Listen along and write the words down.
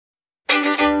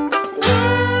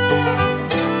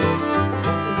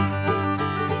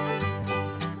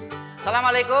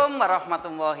Assalamualaikum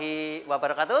warahmatullahi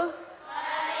wabarakatuh.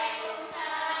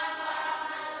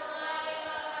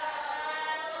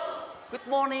 Good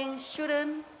morning,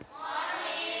 student.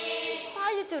 How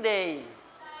are you today?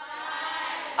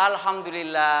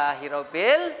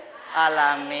 Alhamdulillahirabbil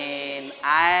alamin.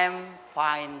 I'm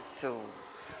fine too.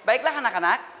 Baiklah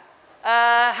anak-anak.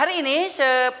 Hari ini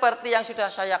seperti yang sudah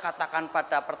saya katakan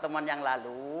pada pertemuan yang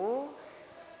lalu,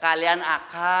 kalian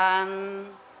akan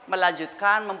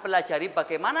melanjutkan mempelajari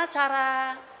bagaimana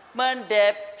cara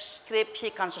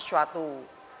mendeskripsikan sesuatu.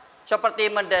 Seperti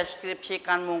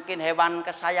mendeskripsikan mungkin hewan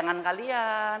kesayangan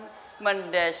kalian,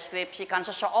 mendeskripsikan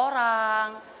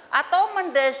seseorang, atau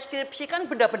mendeskripsikan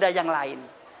benda-benda yang lain.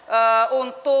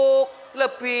 Untuk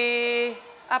lebih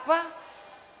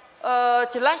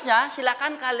jelasnya,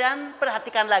 silakan kalian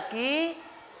perhatikan lagi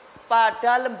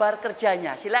pada lembar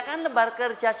kerjanya. Silakan lembar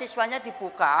kerja siswanya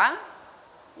dibuka.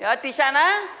 Ya, di sana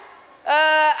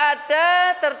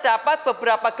terdapat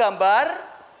beberapa gambar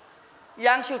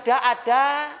yang sudah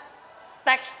ada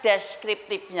teks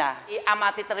deskriptifnya.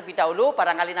 Amati terlebih dahulu,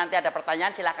 barangkali nanti ada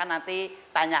pertanyaan, silakan nanti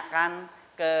tanyakan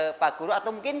ke Pak Guru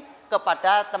atau mungkin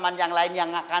kepada teman yang lain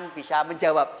yang akan bisa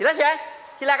menjawab. Jelas ya?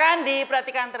 Silakan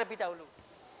diperhatikan terlebih dahulu.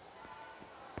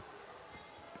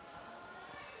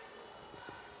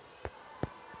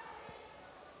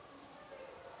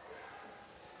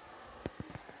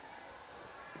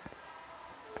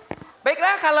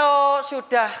 Baiklah, kalau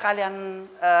sudah kalian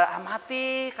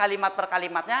amati kalimat per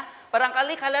kalimatnya,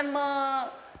 barangkali kalian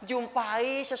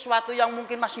menjumpai sesuatu yang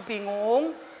mungkin masih bingung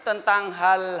tentang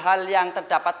hal-hal yang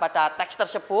terdapat pada teks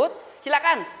tersebut.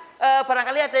 Silakan,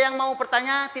 barangkali ada yang mau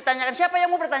bertanya, ditanyakan. Siapa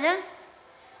yang mau bertanya?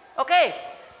 Oke,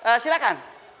 silakan.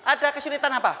 Ada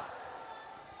kesulitan apa?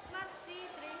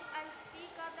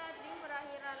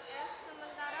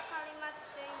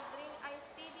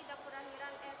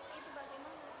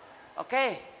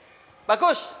 Oke,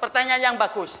 bagus. Pertanyaan yang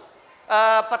bagus.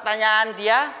 Pertanyaan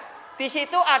dia, di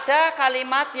situ ada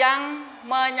kalimat yang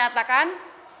menyatakan,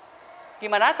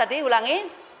 gimana tadi? Ulangi.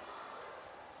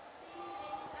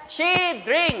 She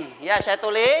drink. Ya, saya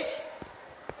tulis.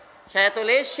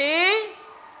 She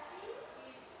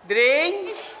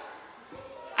drinks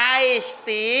iced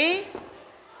tea.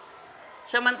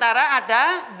 Sementara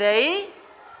ada they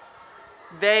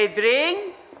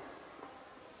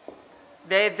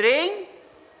drink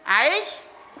iced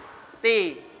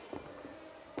tea.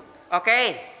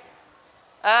 Oke.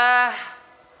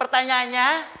 Pertanyaannya,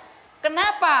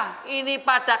 kenapa ini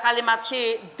pada kalimat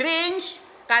she drinks,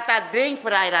 kata drink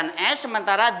berairan S,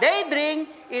 sementara they drink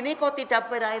ini kok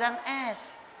tidak berairan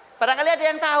S? Barangkali ada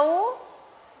yang tahu?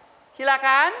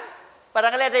 Silakan.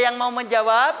 Barangkali ada yang mau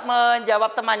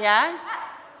menjawab temannya.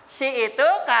 She itu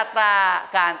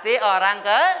kata ganti orang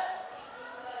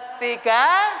ketiga.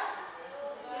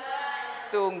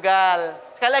 Tunggal.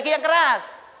 Sekali lagi yang keras.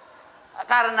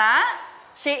 Karena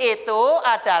si itu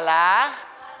adalah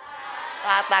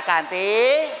kata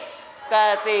ganti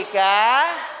ketiga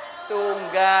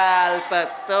tunggal.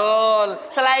 Betul.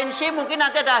 Selain si mungkin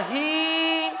nanti ada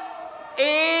he,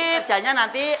 it. Kerjanya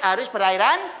nanti harus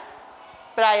berairan.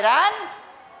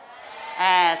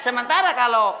 Sementara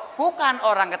kalau bukan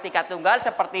orang ketiga tunggal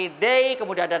seperti they,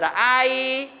 kemudian ada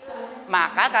I,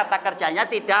 maka kata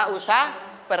kerjanya tidak usah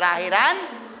berakhiran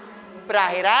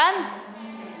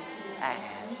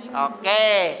S. Oke.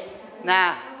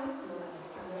 Nah,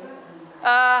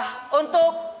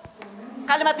 untuk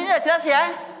kalimat ini sudah jelas ya.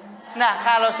 Nah,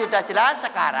 kalau sudah jelas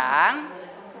sekarang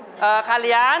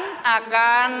kalian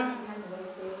akan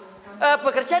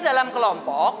bekerja dalam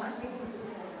kelompok.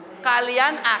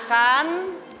 Kalian akan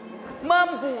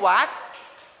membuat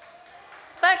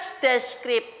teks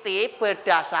deskriptif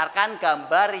berdasarkan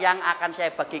gambar yang akan saya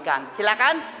bagikan.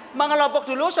 Silakan mengelompok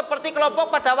dulu seperti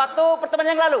kelompok pada waktu pertemuan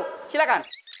yang lalu. Silakan.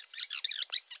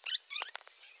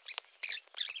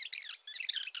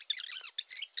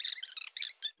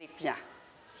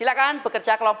 Silakan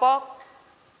bekerja kelompok,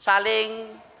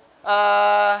 saling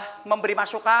memberi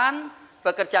masukan,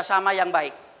 bekerja sama yang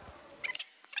baik.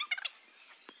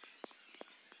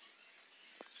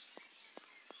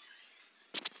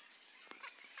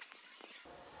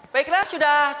 Baiklah,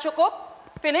 sudah cukup?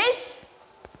 Finish?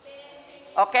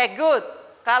 Oke, good.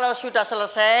 Kalau sudah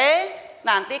selesai,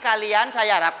 nanti kalian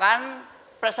saya harapkan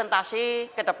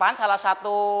presentasi ke depan salah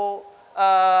satu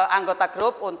anggota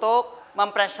grup untuk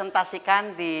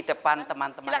mempresentasikan di depan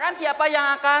teman-teman. Silakan, siapa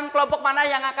yang akan, kelompok mana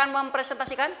yang akan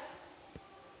mempresentasikan?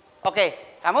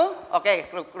 Oke, kamu?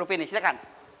 Oke, grup ini, silakan.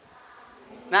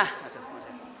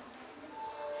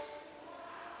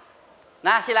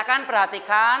 Nah, silakan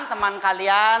perhatikan, teman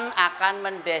kalian akan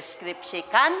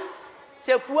mendeskripsikan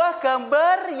sebuah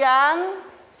gambar yang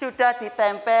sudah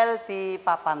ditempel di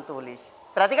papan tulis.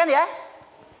 Perhatikan ya.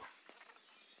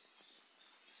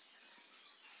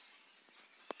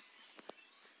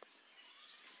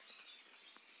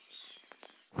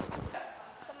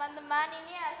 Teman-teman,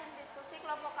 ini hasil diskusi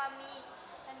kelompok kami.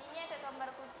 Dan ini ada gambar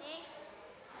kucing.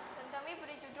 Dan kami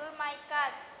beri judul My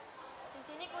Cat. Di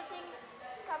sini kucing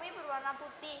kami berwarna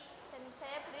putih. Dan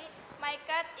saya beri My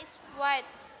Cat is white.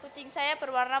 Kucing saya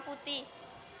berwarna putih.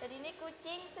 Dan ini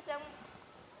kucing sedang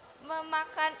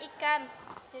memakan ikan.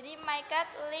 Jadi My Cat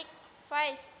lick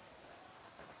fish.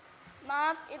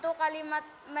 Maaf, itu kalimat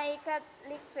my cat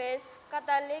lick fish.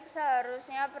 Kata lick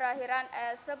seharusnya berakhiran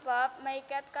s sebab my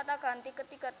cat kata ganti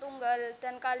ketiga tunggal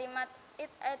dan kalimat it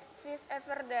ate fish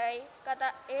every day. Kata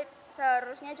it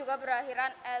seharusnya juga berakhiran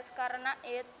s karena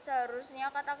it seharusnya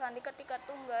kata ganti ketiga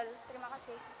tunggal. Terima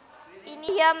kasih. Ini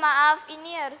ya maaf,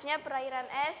 ini harusnya berakhiran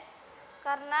s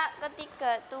karena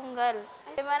ketiga tunggal.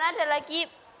 Bagaimana, ada lagi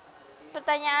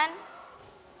pertanyaan?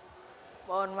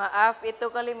 Mohon maaf, itu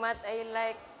kalimat I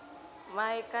like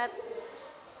my cat.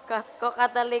 Kok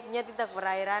kata like-nya tidak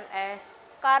berakhiran s?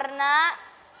 Karena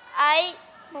I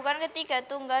bukan ketiga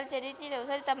tunggal, jadi tidak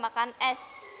usah ditambahkan s.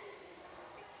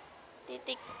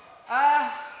 Titik.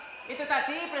 Itu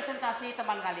tadi presentasi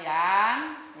teman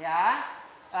kalian, ya.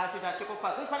 Sudah cukup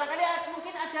bagus. Barangkali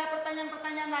mungkin ada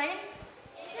pertanyaan-pertanyaan lain?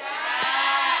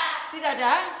 Tidak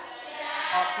ada?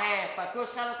 Oke,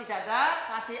 bagus. Kalau tidak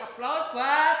ada, kasih aplaus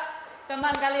buat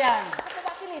teman kalian.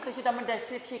 Wakil itu sudah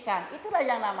mendeskripsikan. Itulah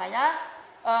yang namanya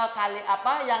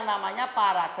yang namanya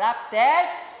paragraf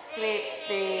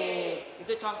deskriptif.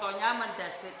 Itu contohnya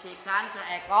mendeskripsikan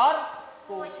seekor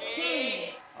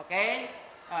kucing. Oke,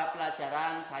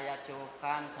 pelajaran saya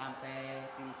cukupkan sampai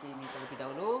di sini terlebih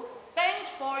dahulu.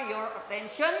 Thanks for your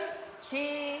attention.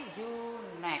 See you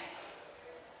next.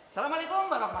 Assalamualaikum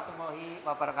warahmatullahi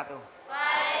wabarakatuh.